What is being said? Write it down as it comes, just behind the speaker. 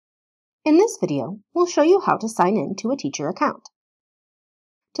In this video, we'll show you how to sign in to a teacher account.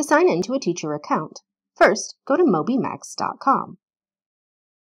 To sign in to a teacher account, first go to MobyMax.com.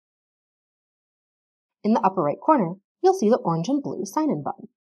 In the upper right corner, you'll see the orange and blue sign-in button.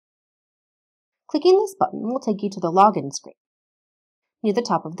 Clicking this button will take you to the login screen. Near the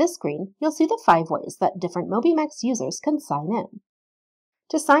top of this screen, you'll see the 5 ways that different MobyMax users can sign in.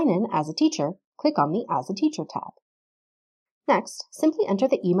 To sign in as a teacher, click on the As a Teacher tab. Next, simply enter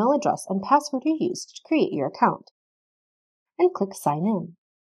the email address and password you used to create your account, and click Sign In.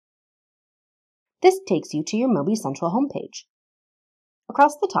 This takes you to your Moby Central homepage.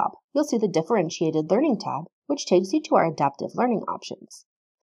 Across the top, you'll see the Differentiated Learning tab, which takes you to our adaptive learning options,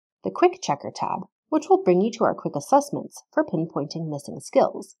 the Quick Checker tab, which will bring you to our quick assessments for pinpointing missing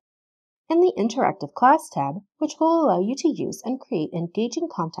skills, and the Interactive Class tab, which will allow you to use and create engaging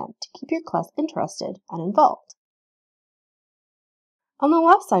content to keep your class interested and involved. On the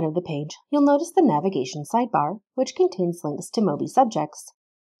left side of the page, you'll notice the navigation sidebar, which contains links to Moby subjects,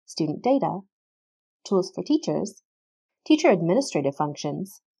 student data, tools for teachers, teacher administrative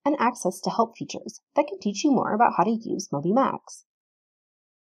functions, and access to help features that can teach you more about how to use MobyMax.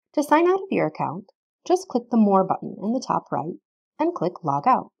 To sign out of your account, just click the More button in the top right and click Log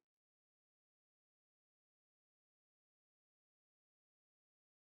Out.